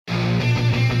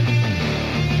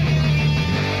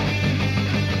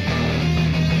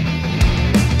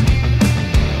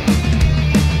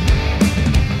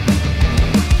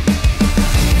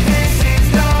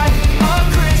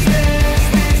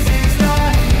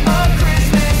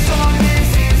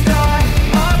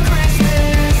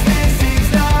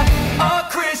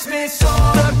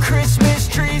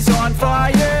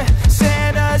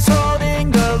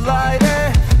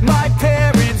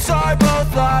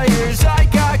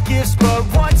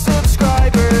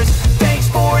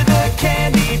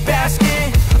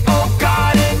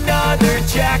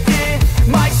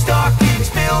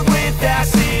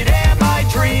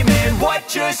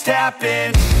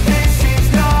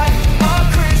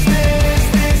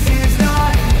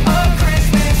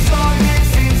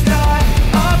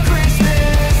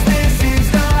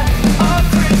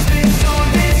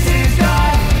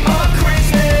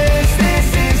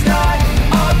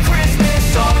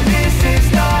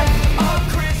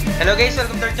Hello guys,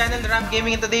 welcome to our channel, Ram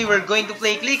Gaming, and today we're going to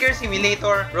play Cicker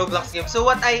Simulator Roblox Game. So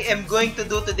what I am going to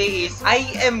do today is, I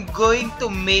am going to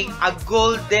make a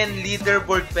golden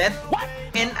leaderboard pet.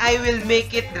 And I will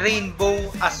make it rainbow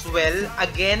as well.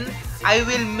 Again, I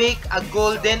will make a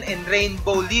golden and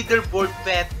rainbow leaderboard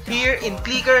pet here in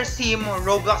Cicker Sim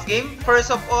Roblox Game.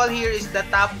 First of all, here is the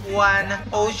top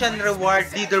 1 ocean reward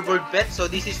leaderboard pet. So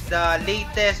this is the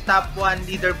latest top 1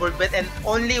 leaderboard pet, and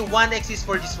only 1 exists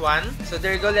for this one. So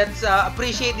there you go. Let's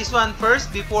appreciate this one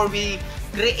first before we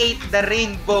create the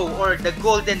rainbow or the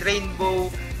golden rainbow.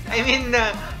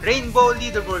 Rainbow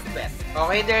leaderboard pet.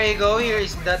 Okay, there you go. Here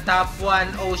is the top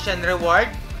 1 ocean reward.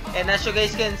 And as you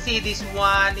guys can see, this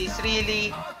one is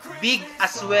really big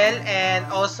as well and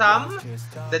awesome.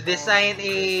 The design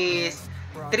is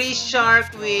 3 shark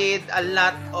with a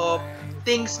lot of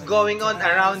things going on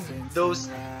around those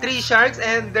 3 sharks.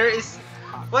 And there is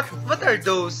what are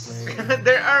those?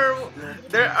 there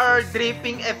are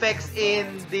dripping effects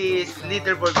in this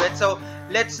leaderboard pet. So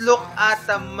let's look at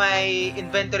my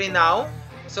inventory now.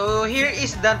 So here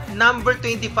is the number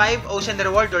 25 ocean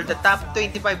reward, or the top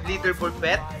 25 leaderboard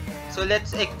pet. So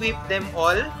let's equip them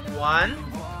all. 1,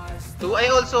 2. I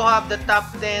also have the top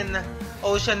 10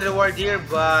 ocean reward here,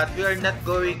 but we are not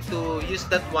going to use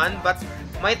that one. But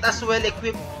might as well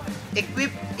equip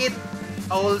it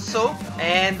also,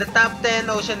 and the top 10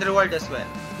 ocean reward as well.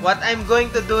 What I'm going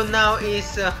to do now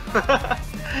is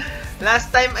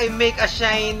last time I make a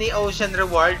shiny ocean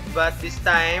reward, but this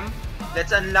time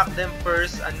let's unlock them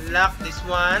first. Unlock this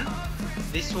one,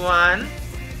 this one,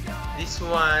 this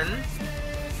one,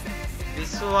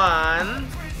 this one.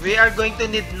 We are going to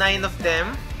need 9 of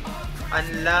them.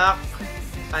 Unlock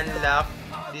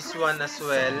this one as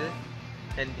well,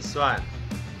 and this one.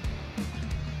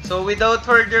 So without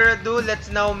further ado,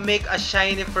 let's now make a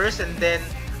shiny first, and then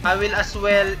I will as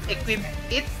well equip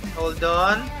it. Hold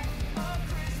on.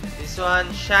 This one,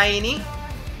 shiny.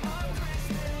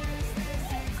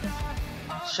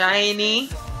 Shiny.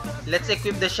 Let's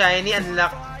equip the shiny.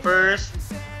 Unlock first.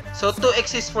 So 2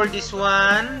 exists for this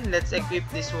one. Let's equip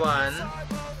this one.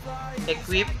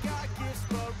 Equip.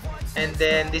 And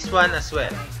then this one as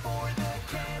well.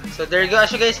 So there you go.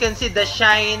 As you guys can see, the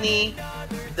shiny.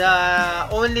 The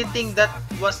only thing that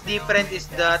was different is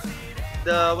that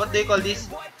the, what do you call this?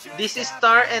 This is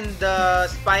star and the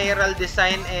spiral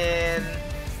design, and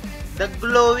the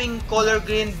glowing color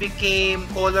green became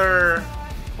color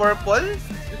purple.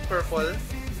 Purple.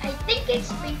 I think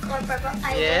it's pink or purple.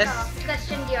 I yes. don't know.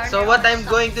 Question the order. So what I'm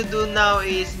going to do now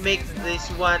is make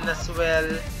this one as well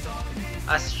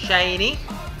as shiny,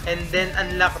 and then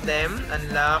unlock them.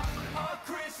 Unlock.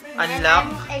 I'm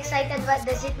excited. What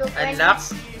does it look like? Unlock.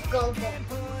 It's golden.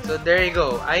 So there you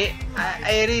go. I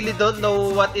really don't know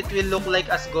what it will look like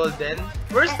as golden.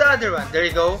 Where's the other one? There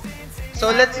you go. So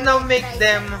let's now make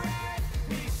them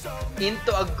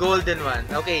into a golden one.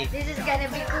 Okay. This is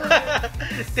gonna be cool.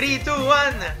 3, 2,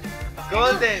 1.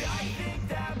 Golden.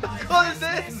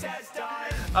 Golden.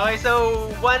 Okay, so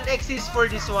 1 exists for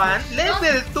this one.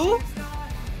 Level 2?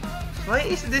 Why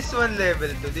is this one level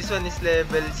 2? This one is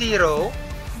level 0.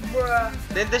 Bruh.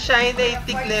 Then the shiny, I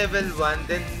think level 1.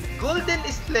 Then golden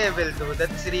is level 2.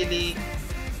 That's really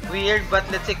weird, but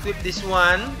let's equip this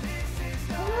one.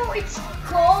 Oh, it's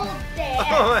golden.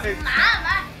 Oh my.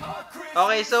 Mama.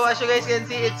 Okay, so as you guys can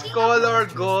see, it's color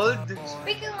gold.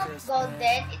 Speaking of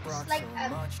golden, it's like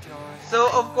a... So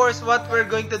of course, what we're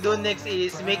going to do next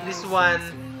is make this one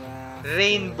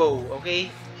rainbow.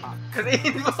 Okay?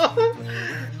 Rainbow.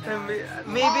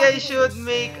 Maybe I should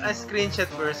make a screenshot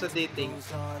first. What do you think?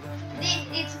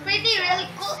 It's pretty really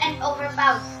cool and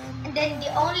overpowered. And then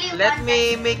the only Let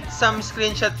me make some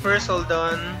screenshot first. Hold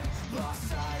on.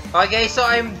 Okay, so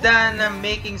I'm done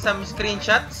making some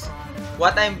screenshots.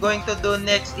 What I'm going to do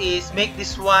next is make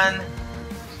this one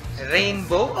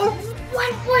rainbow. Oh!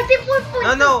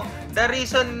 144.2. No. The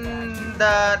reason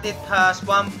that it has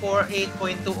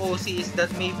 148.2 OC is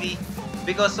that maybe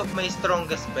because of my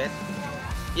strongest pet.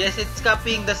 Yes, it's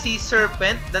copying the sea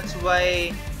serpent. That's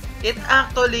why it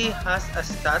actually has a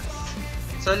stats.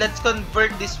 So let's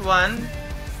convert this one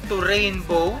to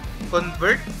rainbow.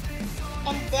 Convert.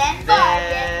 And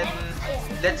then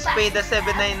Let's pay the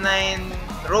 799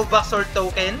 Robux or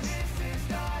tokens.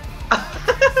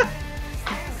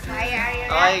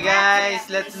 Okay guys,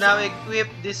 let's now equip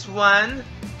this one.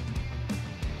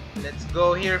 Let's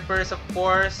go here first, of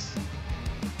course.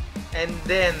 And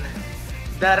then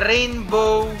the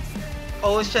rainbow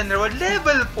ocean reward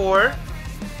level 4.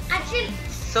 Actually,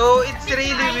 so it's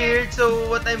really weird. So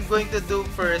what I'm going to do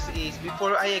first is,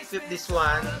 before I equip this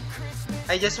one,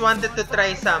 I just wanted to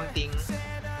try something,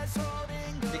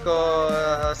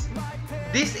 because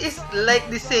This is like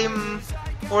the same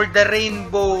for the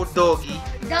rainbow doggy.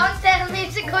 Don't tell me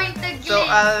it's going to glitch. So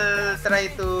I'll try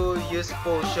to use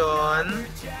potion.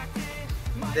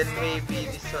 Then maybe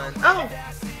this one. Oh!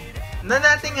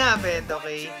 Nothing happened,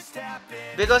 okay?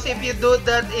 Because if you do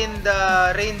that in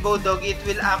the rainbow dog, it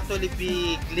will actually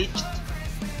be glitched.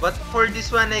 But for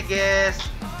this one, I guess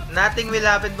nothing will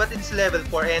happen, but it's level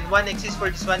 4 and 1 exists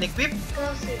for this one. Equip.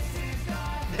 Close it.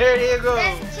 There you go.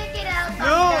 Then check it out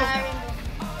No. on the rainbow.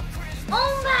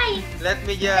 Oh my! Let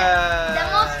me just The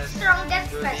most strongest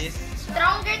do first. this.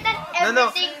 Stronger than everything. No.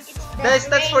 It's The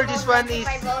stats for this one is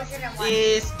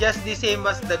is just the same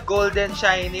as the golden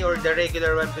shiny or the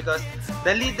regular one, because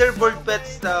the leaderboard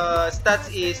pet's stats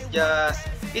is just,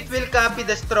 it will copy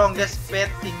the strongest pet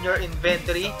in your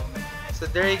inventory. So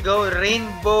there you go,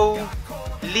 rainbow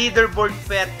leaderboard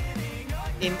pet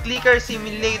in Cicker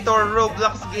Simulator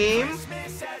Roblox Game.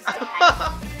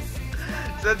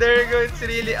 So there you go, it's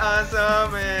really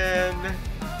awesome, and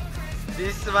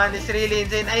this one is really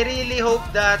insane. I really hope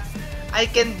that I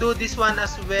can do this one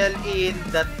as well in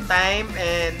the time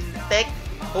and tech,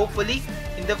 hopefully,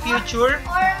 in the future.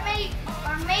 Or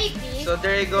maybe. So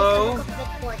there you go. It's the book of the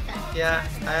portal. Yeah,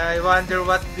 I wonder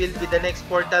what will be the next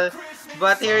portal.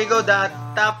 But here you go, the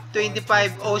top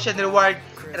 25 ocean reward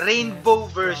rainbow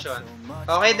version.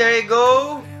 Okay, there you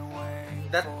go.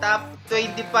 The top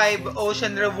 25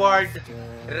 ocean reward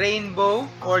rainbow,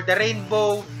 or the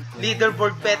rainbow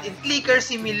leaderboard pet in Cicker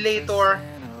Simulator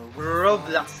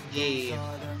Roblox Game.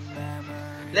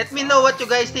 Let me know what you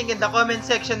guys think in the comment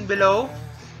section below.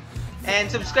 And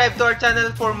subscribe to our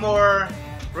channel for more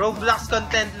Roblox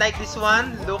content like this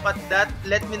one. Look at that.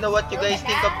 Let me know what you guys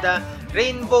think of the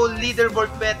rainbow leaderboard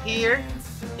pet here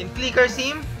in Cicker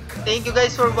Sim. Thank you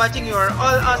guys for watching. You are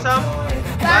all awesome.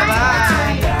 Bye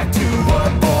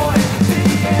bye.